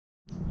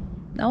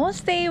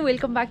नमस्ते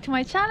welcome back to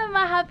my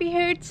च्यानलमा happy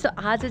hits.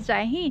 आज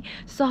चाहिँ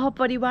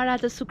सहपरिवार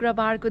आज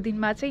शुक्रबारको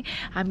दिनमा चाहिँ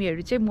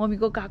हामीहरू चाहिँ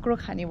मम्मीको काँक्रो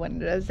खाने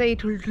भनेर चाहिँ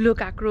ठुल्ठुलो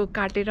काँक्रो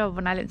काटेर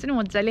बनाले हुन्छ नि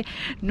मजाले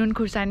नुन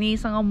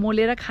खुर्सानीसँग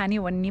मोलेर खाने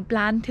भन्ने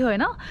प्लान थियो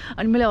होइन।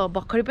 अनि मैले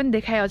भर्खरै पनि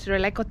देखाएँ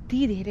हजुरहरूलाई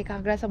कति धेरै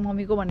काँक्रा छ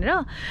मम्मीको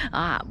भनेर।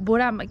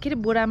 बोरामा के अरे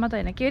बोरामा त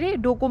होइन के अरे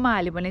डोकोमा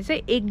हाल्यो भने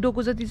चाहिँ एक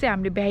डोको जति चाहिँ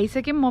हामीले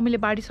भ्याइसक्यौँ,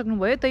 मम्मीले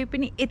बाँडिसक्नुभयो। तै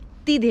पनि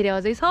यति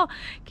धेरै अझै छ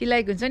कि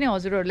लाइक हुन्छ नि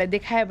हजुरहरूलाई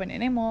देखायो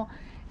भने नै म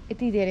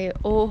यति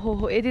धेरै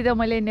ओहो हो यति त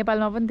मैले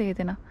नेपालमा पनि देखेको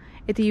थिएन,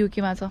 यति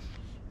युकेमा छ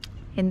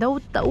हेर्दा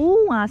उता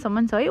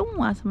उहाँसम्म छ है,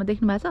 उहाँसम्म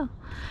देख्नु भएको छ।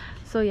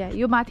 सो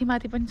यो माथि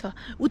माथि पनि छ,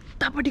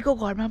 उतापट्टिको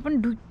घरमा पनि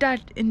दुईवटा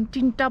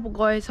तिनवटा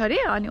गएछ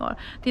अरे। अनि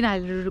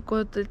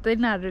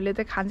तिनीहरूले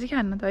त खान्छ कि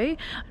खान्न त है,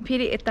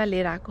 फेरि यता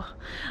लिएर आएको।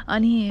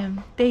 अनि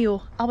त्यही हो,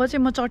 अब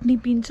चाहिँ म चटनी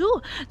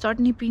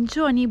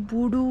पिन्छु अनि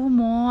बुढु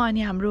म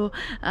अनि हाम्रो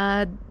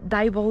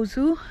दाइ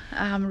भाउजू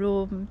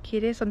हाम्रो के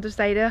अरे सन्तोष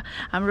दाइ र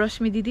हाम्रो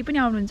रश्मि दिदी पनि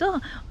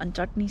आउनुहुन्छ। अनि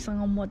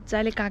चटनीसँग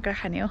मजाले काँक्रा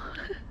खाने हो।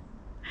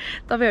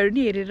 तपाईँहरू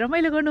नि हेरेर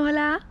रमाइलो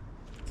गर्नुहोला।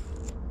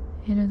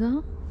 हेर्नु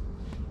त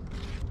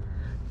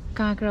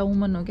काँक्रा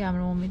उमन हो क्या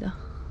हाम्रो मम्मी त।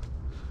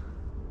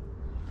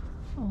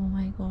 ओ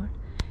माई गड,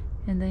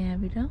 हेर्दा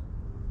यहाँभित्र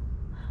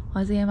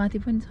अझै यहाँ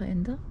माथि पनि छ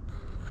हेर्नु त,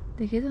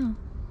 देखेछ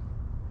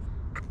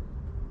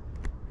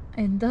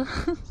हेर्नु त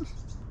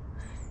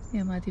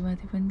यहाँ माथि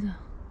माथि पनि छ।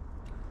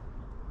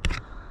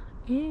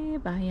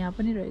 ए भाइ यहाँ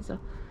पनि रहेछ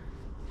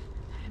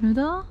हेर्नु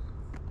त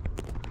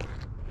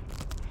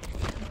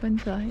पनि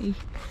छ। ए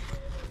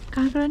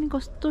काँक्रा नि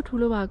कस्तो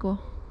ठुलो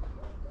भएको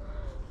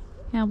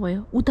यहाँ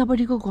भयो।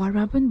 उतापट्टिको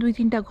घरमा पनि दुई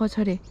तिनवटा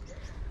गछ अरे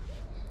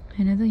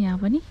होइन त।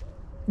 यहाँ पनि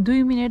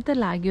 2 मिनट त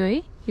लाग्यो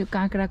है यो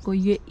काँक्राको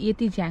यो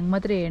यति झ्याङ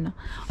मात्रै हेर्न।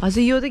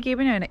 हजुर यो त केही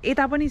पनि होइन,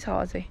 यता पनि छ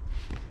अझै।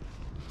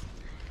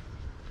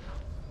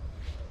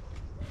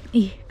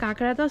 ए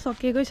काँक्रा त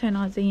सकिएकै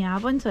छैन अझै, यहाँ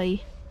पनि छ है,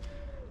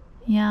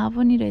 यहाँ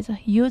पनि रहेछ।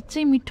 यो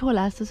चाहिँ मिठो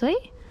होला जस्तो छ है।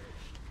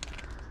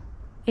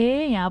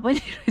 ए यहाँ पनि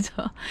रहेछ,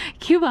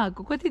 के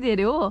भएको कति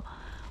धेरै हो,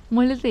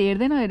 मैले त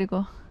हेर्दैन हेरेको।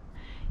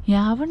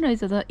 यहाँ पनि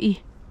रहेछ त।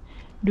 ए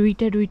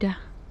दुईटा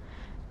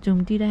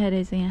झुम्टिरहेको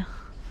रहेछ यहाँ।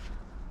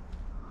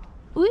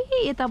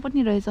 उही यता पनि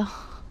रहेछ,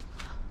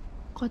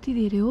 कति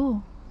धेरै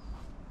हो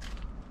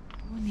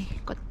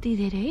नि, कति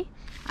धेरै है।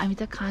 हामी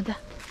त खाँदा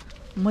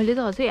मैले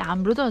त अझै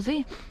हाम्रो त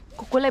अझै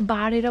कसलाई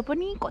बाँडेर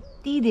पनि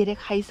कति धेरै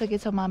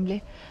खाइसकेछौँ हामीले।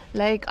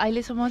 लाइक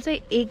अहिलेसम्म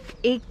चाहिँ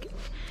के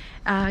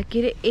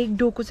अरे एक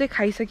डोको चाहिँ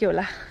खाइसक्यो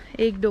होला,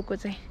 एक डोको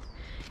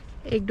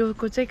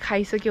चाहिँ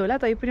खाइसक्यो होला।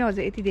 तै पनि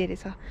अझै यति धेरै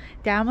छ।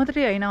 त्यहाँ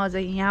मात्रै होइन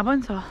अझै यहाँ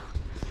पनि छ,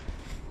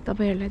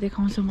 तपाईँहरूलाई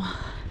देखाउँछु म।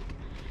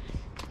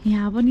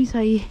 यहाँ पनि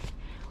छ।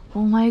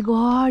 ओ माई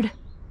गड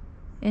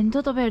हेर्नु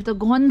त तपाईँहरू त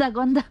गन्दा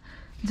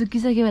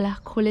झुकिसक्यो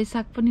होला। खोले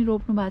साग पनि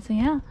रोप्नु भएको छ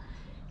यहाँ।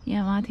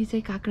 यहाँ माथि चाहिँ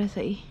काँक्रा छ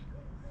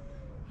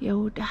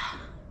एउटा।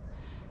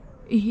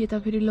 ए यता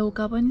फेरि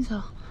लौका पनि छ।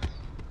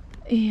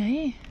 ए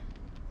है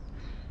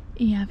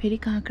यहाँ फेरि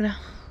काँक्रा।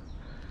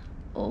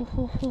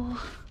 ओहो हो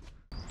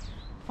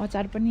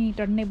अचार पनि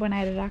टन्नै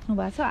बनाएर राख्नु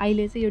भएको छ।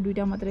 अहिले चाहिँ यो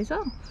दुईवटा मात्रै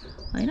छ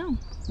होइन।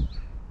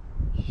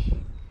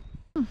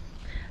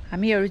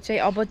 हामीहरू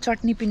चाहिँ अब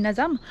चटनी पिन्न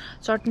जाऊँ।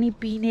 चटनी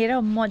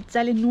पिनेर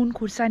मजाले नुन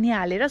खुर्सानी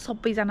हालेर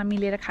सबैजना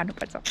मिलेर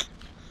खानुपर्छ।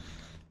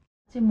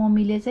 चाहिँ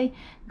मम्मीले चाहिँ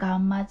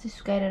घाममा चाहिँ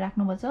सुकाएर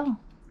राख्नुपर्छ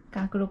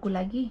काँक्रोको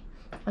लागि,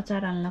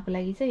 अचार हाल्नको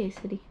लागि चाहिँ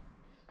यसरी।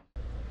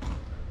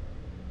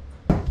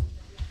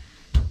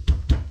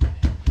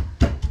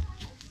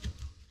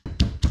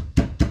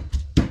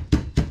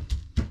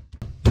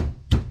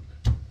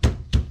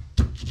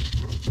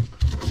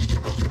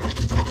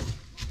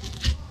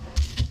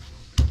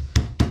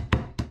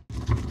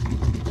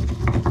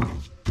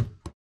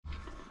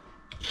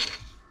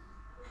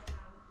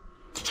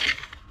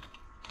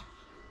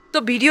 तो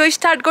भिडियो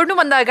स्टार्ट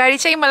गर्नुभन्दा अगाडि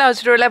चाहिँ मलाई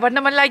हजुरहरूलाई भन्न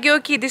मन लाग्यो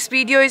कि this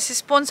video is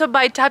sponsored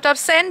by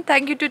टापटापसेन्ड।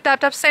 Thank you to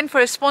टापटापसेन्ड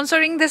for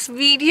sponsoring this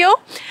video.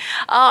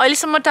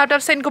 अहिलेसम्म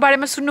टापटापसेन्डको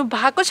बारेमा सुन्नु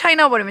भएको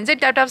छैन भने चाहिँ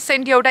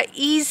टापटापसेन्ड एउटा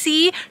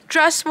इजी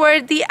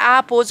ट्रस्टवर्दी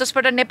एप हो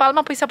जसबाट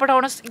नेपालमा पैसा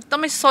पठाउन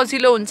एकदमै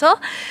सजिलो हुन्छ,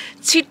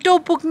 छिट्टो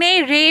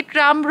पुग्ने, रेट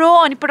राम्रो,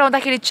 अनि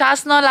पठाउँदाखेरि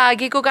चार्ज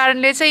नलागेको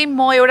कारणले चाहिँ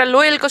म एउटा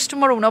लोयल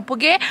कस्टमर हुन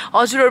पुगेँ।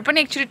 हजुरहरू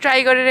पनि एकचोटि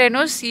ट्राई गरेर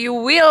हेर्नुहोस्, you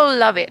will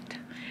love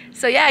it.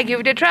 So yeah, give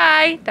it a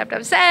try.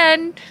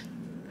 Taptapsend.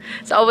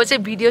 So अब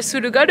चाहिँ भिडियो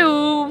सुरु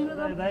गरौँ।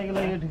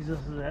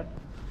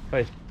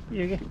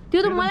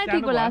 त्यो त मलाई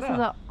ठिक होला जस्तो छ।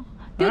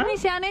 त्यो नि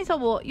सानै छ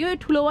भो, यो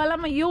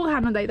ठुलोवालामा यो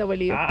खानु दाइ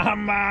तपाईँले।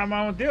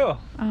 आमा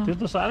त्यो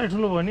त साह्रै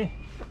ठुलो भयो नि।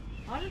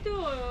 अनि त्यो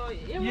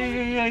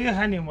यो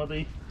खाने म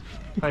त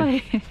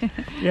तपाईँ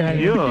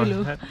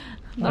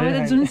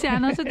त जुन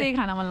सानो छ त्यही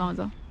खान मन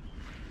लाउँछ।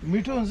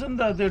 मिठो हुन्छ नि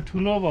त त्यो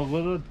ठुलो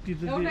भएको त।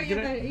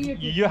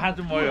 यो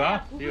खान्छु म।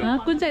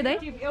 कुन चाहिँ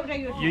दाइ?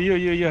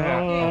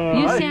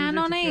 यो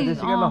सानो नै।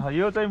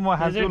 यो चाहिँ म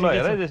खान्छु। ल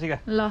हेर है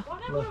जेसिका। ल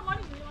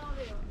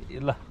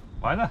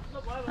भएन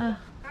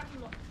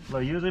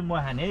ल यो चाहिँ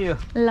म खाने। यो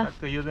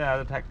चाहिँ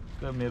आज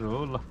ठ्याक्क मेरो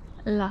हो। ल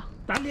ल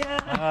तालिया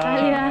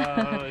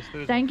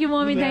thank you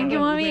mummy thank you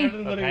mummy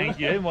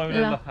thank you है मम्मी ल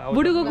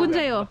बुढोको कुन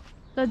चाहिँ हो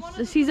त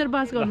सिजर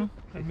पास गर्नु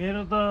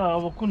मेरो त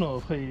अब कुन हो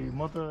खै म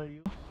त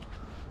यो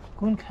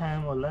कुन खाम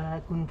होला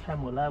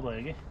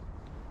भयो के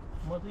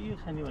म त यो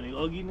खाने भनेको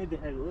अघि नै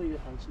देखाएको हो यो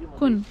खान्छु कि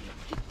कुन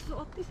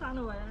अति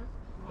सानो भयो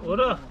हो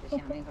र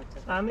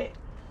सानै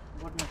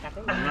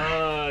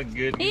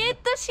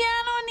यस्तो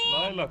सानो नि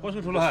ल कसो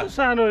ठुलो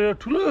सानो यो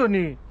ठुलो हो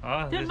नि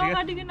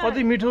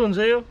कति मिठो हुन्छ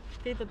यो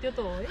त्यो त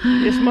हो है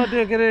यसमा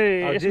त्यो के अरे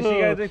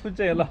जेसिका चाहिँ कुन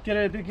चाहिँ ल के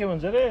अरे त्यो के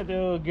भन्छ अरे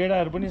त्यो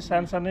गेडाहरू पनि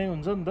सानै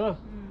हुन्छ नि त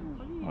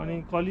अनि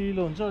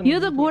कलिलो हुन्छ यो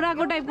त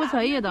गोराको टाइपको छ है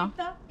यो त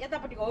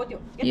यतापट्टिको हो त्यो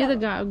यो त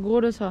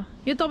गोरो छ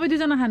यो तपाईँ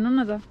दुईजना खानु न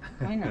त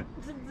हैन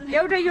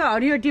एउटा यो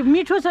हरियो टिप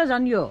मिठो छ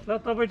झन् यो ल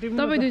तपाईँ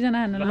तपाईँ दुईजना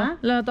खानु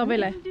ल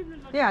तपाईँलाई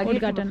ए हरियो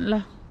उद्घाटन ल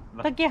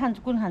त के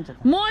खान्छ कुन खान्छ त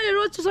मैले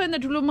रोज्छु छैन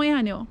ठुलो मै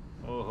खाने हो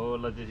ओहो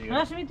ल जेसिका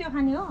रश्मि त्यो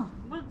खाने हो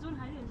म जुन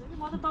खाइदिन्छ कि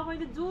म त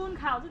तपाईँले जुन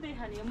खान्छ त्यही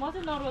खाने हो म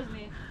चाहिँ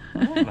नरोज्ने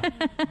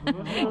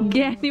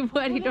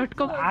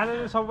ज्ञानीबुहारी.com आज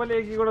सबैले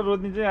एक एकवटा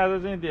रोज्ने चाहिँ आज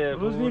चाहिँ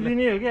रोज्ने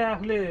दिने हो कि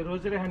आफूले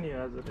रोजेर खाने हो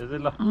आज ल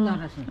ल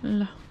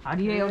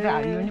हरियो एउटा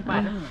हरियो पनि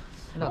पाएन नि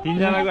ल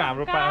तीनजनाको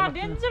हाम्रो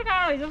डेन्जर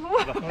कहाँ रहेछ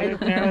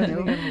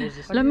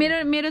ल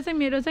मेरो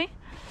चाहिँ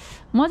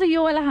म चाहिँ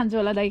यो वाला खान्छु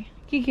होला दाइ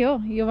के हो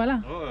यो वाला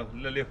हो ल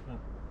ल्याऊ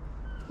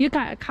यो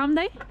खाम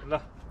दाइ ल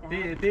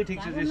त्यही ठिक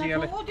छ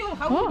जेसिकालाई ओ त्यो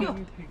खाऊ त्यो उ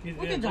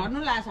त्यो झर्नु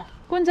लाग्छ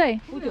कुन चाहिँ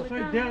उ त्यो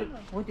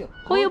हो त्यो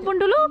को यो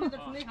पुन्टुलु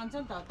ठुलै खान्छ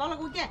नि त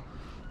तलको के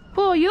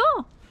को यो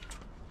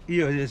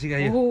यो जेसिका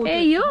यो ओहो ए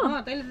यो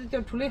तैले त त्यो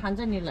ठुलै खान्छ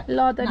नि ल ल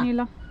त नि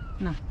ल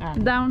न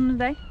दाउन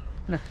दाइ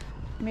ल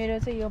मेरो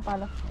चाहिँ यो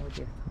पालो हो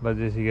त्यो ल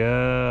जेसिका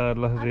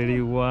ल रेडी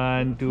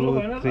 1 2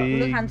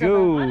 3 खान्छ गो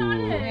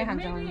ठुलै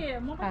खान्छ म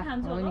पनि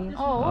खान्छु होला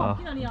हो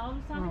किनभने अब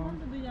सानो पनि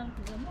त दुईजना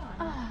खान्छ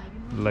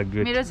ल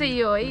गुड मेरो चाहिँ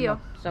यो है यो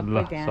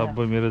ल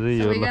सबै मेरो चाहिँ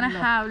यो ल सबैजना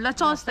ल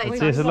चस दाइ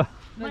त्यसो ल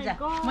ल जा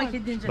म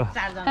खिचिदिन्छु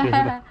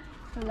चारजना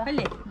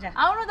कहिले जा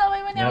आउनु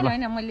तपाईँ पनि आउनु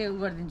हैन मैले उ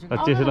गरिदिन्छु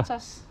त्यसो ल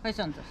चस खै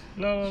सन्तोष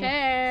ल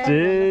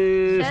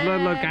चेस ल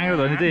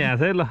काँक्रा धनी चाहिँ यहाँ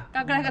छ है ल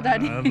काँक्राको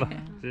धनी ल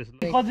चेस ल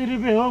कति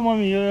रुपियाँ हो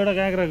मम्मी यो एउटा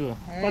काँक्राको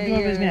कतिमा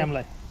बेच्ने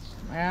हामीलाई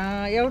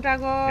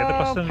एउटाको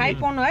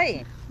 5 पाउन्ड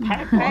है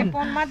 5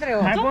 पाउन्ड मात्रै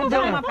हो 5 पाउन्ड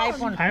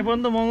 5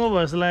 पाउन्ड त महँगो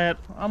भयो जस्तो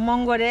लाग्यो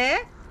महँगो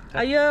रे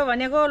यो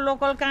भनेको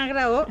लोकल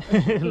काँक्रा हो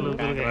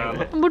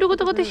बुढोको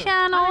त कति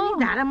सानो हो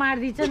धारा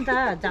मारिदिन्छ नि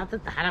त जा त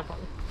धारा ल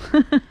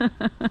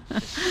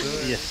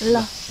ल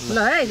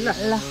है ल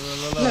ल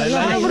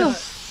बुढो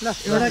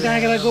एउटा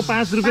काँक्राको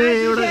 5 रुपियाँ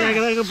एउटा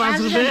काँक्राको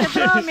 5 रुपियाँ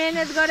त्यत्रो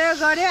मेहनत गर्यो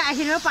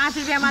आखिरमा 5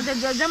 रुपियाँ मात्रै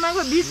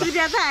जम्माको 20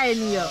 रुपियाँ त आयो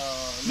नि यो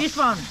 20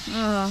 पाउन्ड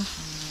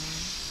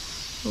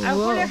अब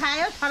कसले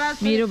खायो छोरा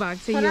मेरो भाग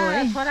चाहिँ यो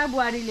है छोरा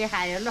बुहारीले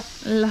खायो ल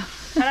ल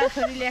छोरा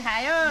छोरीले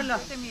खायो ल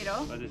मेरो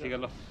ल जेसिका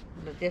ल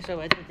ल त्यसो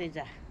भए त्यतै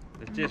जा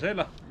चेस है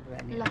ल ल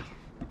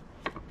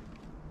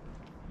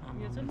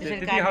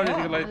त्यति खाऊ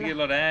जेसिका ल यति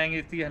ल ड्याङ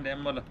यति खाने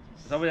म ल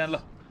सबैजना ल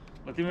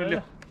ल तिमीले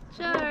ल्याऊ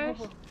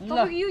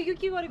तपाईँको यो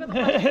के गरेको त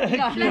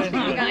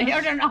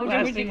एउटा नआउँछ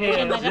मिटिङ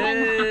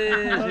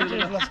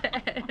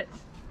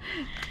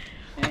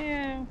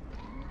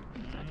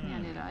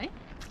यहाँनिर है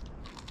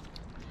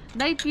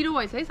दाइ पिरो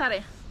भएछ है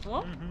साह्रै हो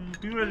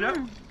तिमीले ल्याऊ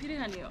पिरै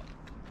खाने हो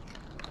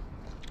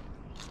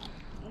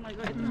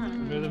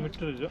मेरो त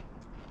मिठो रहेछ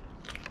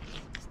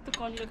यस्तो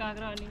कलिलो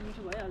काँक्रा अनि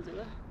मिठो भइहाल्छ ल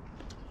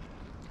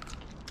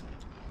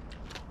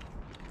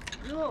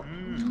यो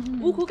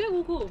उखु के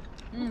उखु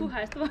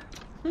खाए जस्तो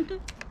मिठो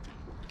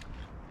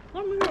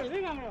रहेछ है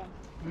काँक्रा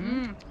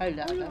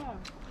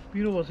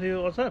पिरो भएछ यो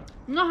अचार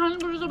नखानु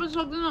पर्छ सबै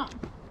सक्दैन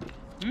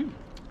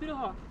पिरो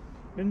खा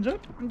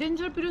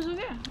डेन्जर पिरो छ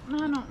क्या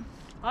नखानु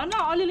होइन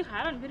अलिअलि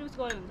खाएर नि फेरि उस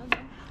गयो हुन्छ नि त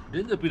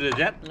दिन्छ पिरो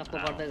ज्याट लक्क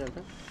गर्दै गर्छ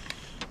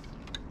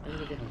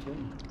अलिकति खान्छु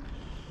नि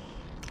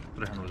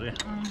पुरा खानु है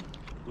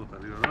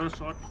तोताले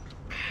सर्ट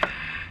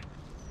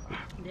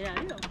धेरै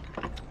हाल्यो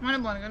मैले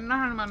भनेको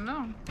नखानु भन्नु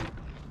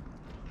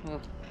हो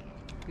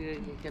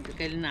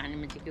कहिले नहाने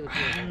मान्छे के हुन्छ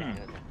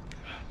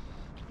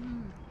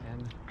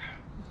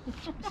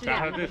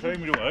काँक्रा चाहिँ सही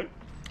मिठो भयो है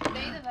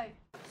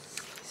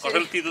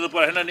कठल तितो त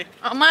परेन नि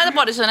मलाई त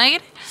परेको छैन कि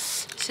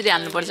यसरी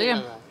हाल्नुपर्छ क्या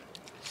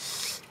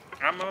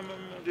आमा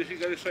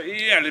जेसिकाले सही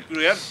हाल्यो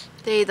पिरो यार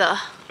त्यही त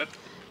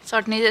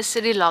चटनी चाहिँ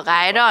यसरी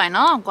लगाएर होइन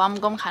गम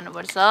गम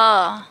खानुपर्छ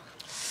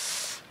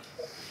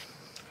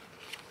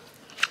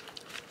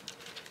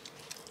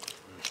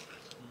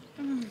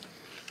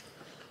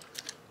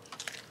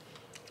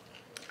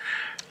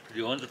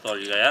यो हो नि त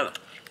तरिका यार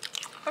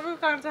तपाईँको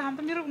काँक्रा चाहिँ हाम त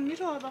मेरो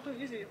मिठो हो तपाईँको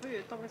के खोइ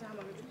तपाईँ चाहिँ हाम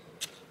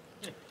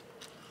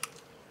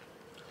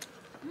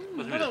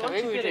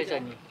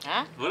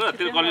हो र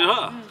तेरो कलिलो हो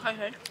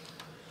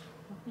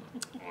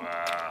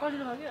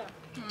कलिलो भयो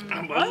क्या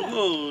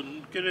भाउजूको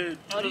के अरे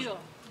हरियो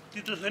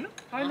तितो छैन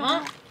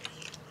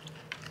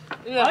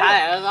यो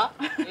खाएर त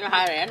यो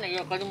खाएर हेर्न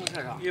यो कति मिठो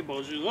छ ए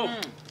भाउजूको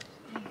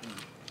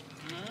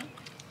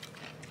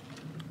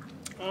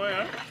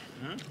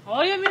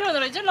हरियो मिठो हुँदो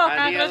रहेछ ल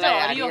काँक्रा चाहिँ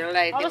हरियो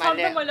अब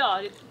सधैँ मैले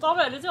हरियो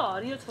तपाईँहरूले चाहिँ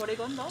हरियो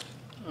छोडेको नि त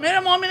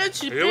मेरो मम्मीले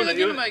छिपेको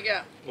दिनुभयो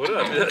क्या हो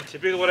र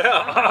छिपेको पऱ्यो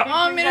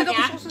मेरो त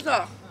कस्तो छ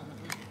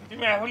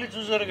तिमी आफूले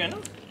चुज गरेको हैन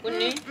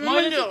कुन्नी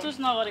मैले चुज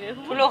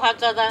नगरेको ठुलो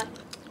खर्च त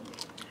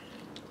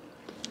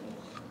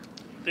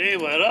त्यही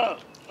भएर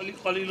अलिक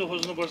कलिलो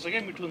खोज्नुपर्छ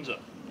क्या मिठो हुन्छ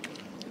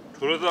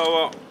ठुलो त अब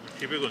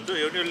छिपेको हुन्छ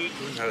एउटै अलिक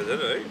ठुलो खाएको छ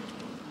है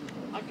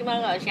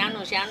तिमीलाई सानो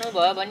सानो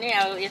भयो भने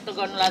अब यस्तो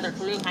गर्नुलाई त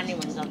ठुलै खाने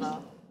भन्छ त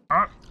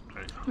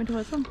मिठो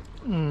भएछ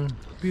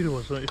पिरो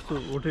भन्छ यस्तो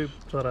ओठै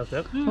चरा छ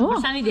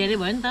खुर्सानी धेरै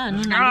भयो नि त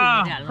नुन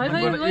हाल्नु खै खै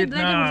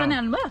दुईटा खुर्सानी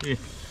हाल्नुभयो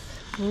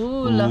हो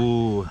ल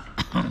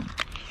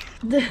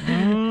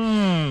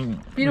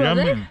पिरो भएछ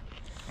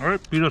अरे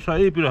पिरो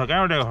सही पिरो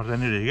कहाँबाट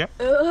खोर्सानी रहेछ क्या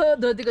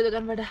धोतीको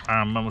दोकानबाट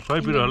आम्मा सही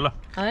पिरो ल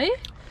है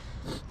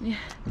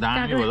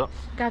दामी भयो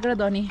काँक्रा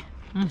धनी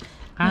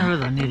काँक्रा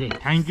धनी रे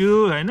थ्याङ्क यू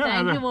होइन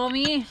thank you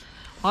mummy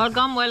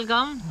welcome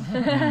welcome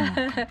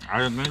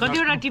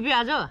कतिवटा टिप्यो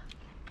आज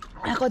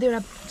कतिवटा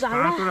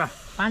चारवटा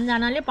 5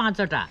 जनाले 5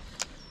 वटा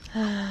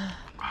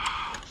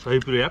सही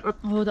पिरो यार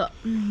हो त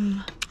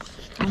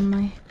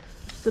आम्मै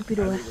यस्तो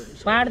पिरो भयो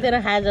पाहाडतिर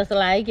खाए जस्तो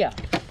लाग्यो क्या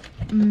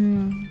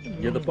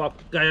यो त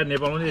पक्का यार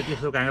नेपालमा नि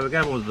त्यस्तो काँक्रा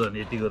कहाँ पाउँछ नि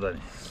यतिको त नि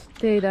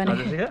त्यही त नि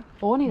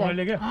हो नि त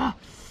मैले क्या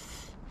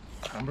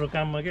हाम्रो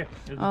काममा के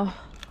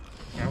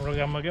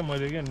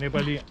मैले के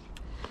नेपाली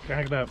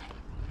काँक्रा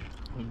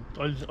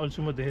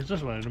अल्छुमा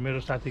देखेछस् भनेर मेरो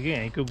साथी के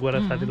यहीँको गोरा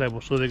साथीलाई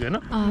सोधेको होइन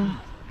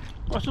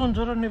कस्तो हुन्छ र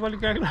नेपाली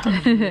काँक्रा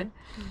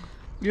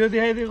यो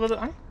देखाइदिएको त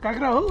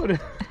काँक्रा हो अरे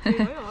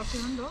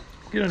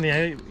किनभने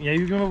यहाँ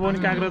युकेमा पनि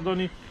काँक्रा त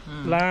नि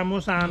लामो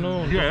सानो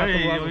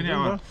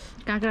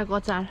काँक्राको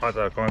अचार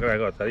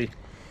काँक्राको अचार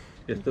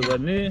यस्तो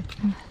गर्ने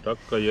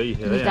टक्क यही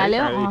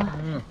निकाल्यो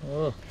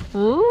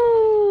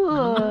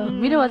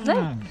मिठो भन्छ है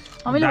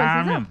अमिलो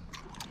भन्छ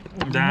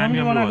दामी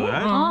बनाएको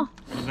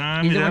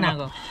दामी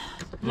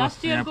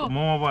लास्ट इयरको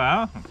मोमो भयो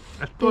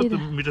यस्तो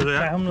मिठो छ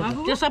यार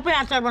त्यो सबै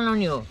अचार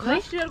बनाउने हो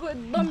लास्ट इयरको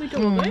एकदम मिठो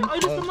हो है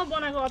अहिलेसम्म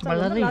बनाएको अचार हो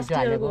लास्ट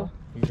इयरको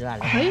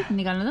है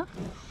निकाल्नु त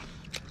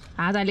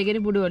हात हालेको अरे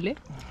बुढोहरूले खै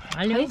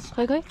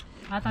खै खै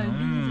हात हाल्नु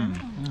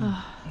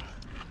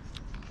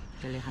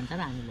त्यसले खान्छ र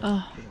हामीले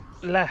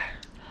ला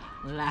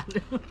ला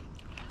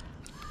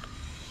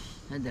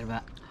हजुर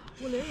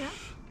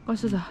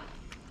कस्तो छ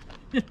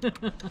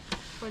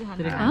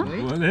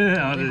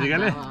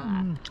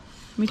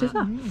मिठो छ म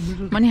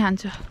नि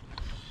खान्छु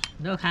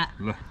खा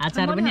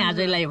अचार पनि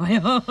आजैलाई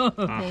भयो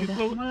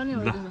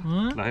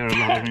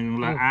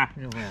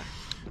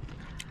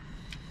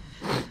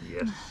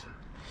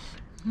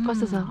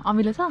कस्तो छ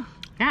अमिलो छ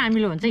कहाँ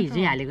अमिलो हुन्छ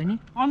हिजै हालेको नि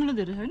अमिलो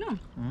धेरै छैन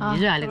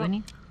हिजो हालेको नि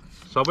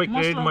सबै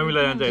क्रेडिट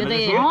मम्मीलाई जान्छ होइन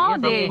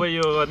सबै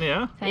यो गर्ने हो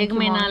 1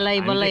 महिनालाई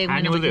बल्ल 1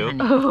 महिना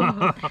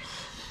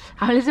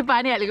हामीले चाहिँ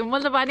पानी हालेको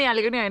मैले त पानी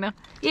हालेको नि होइन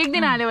एक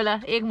दिन हाल्यो होला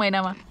 1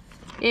 महिनामा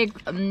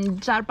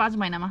 4-5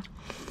 महिनामा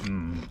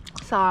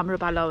हाम्रो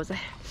पालो अब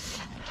चाहिँ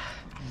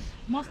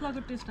मसलाको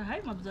टेस्ट है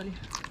मजाले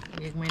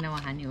 1 महिनामा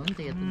खाने हो नि त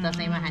यो त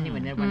दसैँमा खाने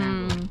भनेर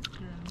बनाएको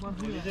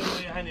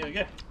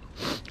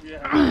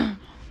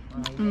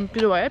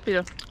पिरो भयो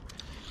पिरो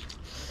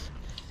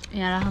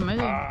यहाँ राखौँ है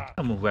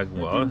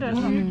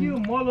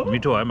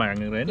मिठो भयो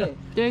माग्ने होइन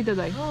त्यही त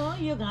दाइ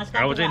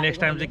अब चाहिँ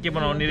नेक्स्ट टाइम चाहिँ के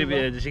बनाउने रे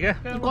जेसिका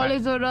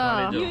कलेजो र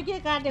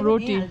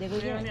रोटी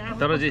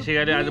तर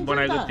जेसिकाले आज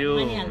बनाएको त्यो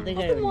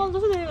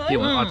के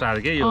भन्छ अचार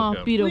के यो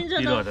पिरो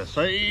पिरो अचार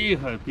सही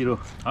पिरो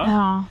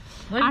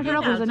 8वटा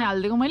खुर्सानी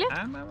हालिदिएको मैले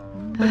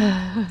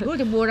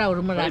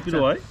बोराहरूमा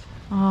पिरो है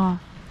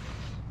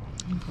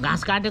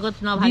घाँस काटेको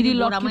दिदी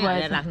लक्की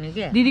भएछ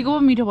दिदीको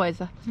पनि मिठो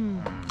भएछ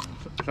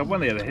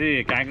सबभन्दा हेर्दाखेरि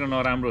काँक्रा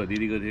नराम्रो हो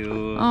दिदीको थियो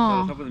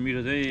सबभन्दा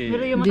मिठो चाहिँ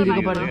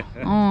दिदीको पर्यो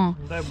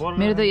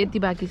मेरो त यति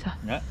बाँकी छ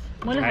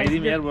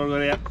खाइदिउँ यार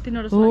बर्गर यार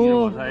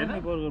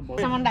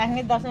सामान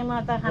राख्ने दसैँमा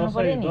त खानु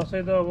पर्यो नि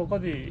दसैँ त अब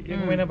कति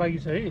 1 महिना बाँकी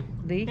छ है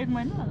 1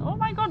 महिना ओ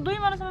माय गॉड 2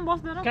 महिनासम्म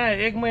बस्दैन कहाँ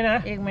 1 महिना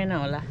 1 महिना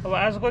होला अब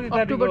आज कति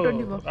तारिक हो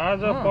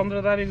आज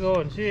 15 तारिक हो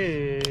भनेपछि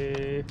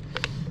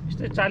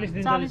यस्तै 40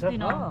 दिन जति छ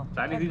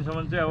 40 दिनसम्म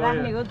चाहिँ अब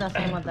राख्ने हो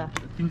दसैँमा त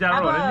 3-4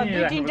 अब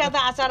 2-3टा त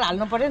अचार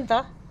हाल्नु पर्यो नि त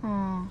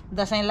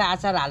दसैँलाई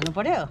अचार हाल्नु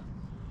पर्यो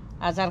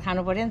अचार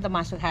खानु पर्यो नि त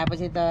मासु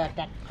खाएपछि त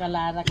ट्याक्क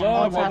लाएर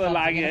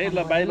लाग्यो है ल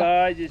बाइ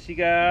बाइ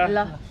जेसिका ल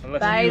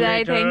bye bye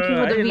thank you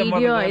for the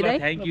video है दाइ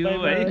थ्यांक यू है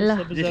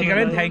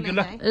जेसिकाले नि थ्यांक यू ल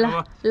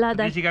ल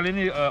दाइ जेसिकाले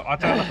नि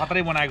अचार त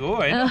खतरै बनाएको हो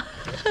है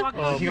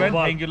जेसिकाले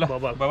थ्यांक यू ल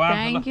बाबा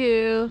थ्यांक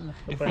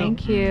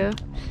यू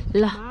ल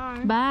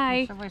बाइ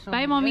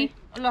बाइ मम्मी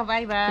ल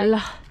बाइ बाइ ल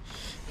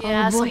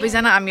यहाँ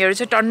सबैजना हामीहरू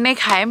चाहिँ टन्नै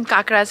खायौँ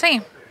काँक्रा चाहिँ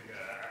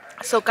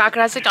सो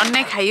काँक्रा चाहिँ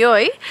टन्नै खाइयो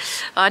है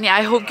अनि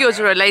आई होप कि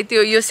हजुरहरूलाई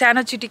त्यो यो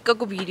सानो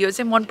चिटिक्कको भिडियो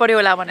चाहिँ मन पर्यो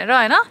होला भनेर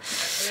होइन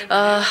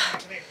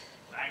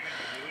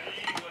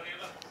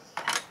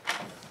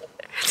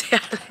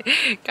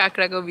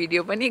काँक्राको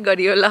भिडियो पनि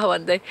गरियो ल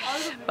भन्दै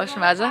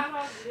फर्स्टमा आज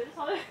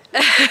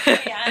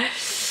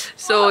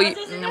सो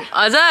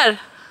हजुर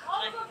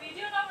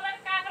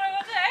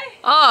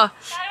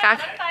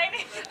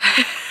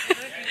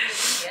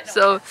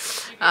सो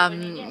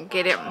के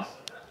अरे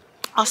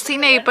अस्ति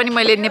नै पनि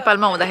मैले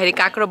नेपालमा हुँदाखेरि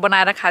काँक्रो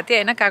बनाएर खाएको थिएँ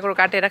होइन, काँक्रो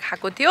काटेर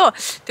खाएको थियो।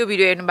 त्यो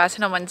भिडियो हेर्नु भएको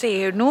छैन भने चाहिँ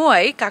हेर्नु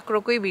है,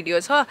 काँक्रोकै भिडियो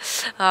छ,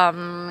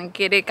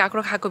 के अरे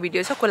काँक्रो खाएको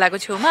भिडियो छ खोलाको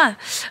छेउमा।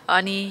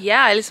 अनि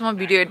अहिलेसम्म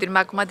भिडियो हेरिदिनु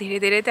भएकोमा धेरै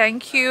धेरै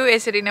थ्याङ्क यू।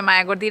 यसरी नै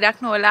माया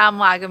गरिदिइराख्नु होला।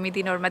 म आगामी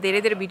दिनहरूमा धेरै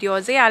धेरै भिडियो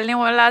अझै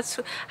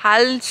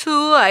हाल्छु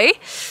है।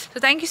 So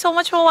thank you so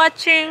much for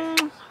watching.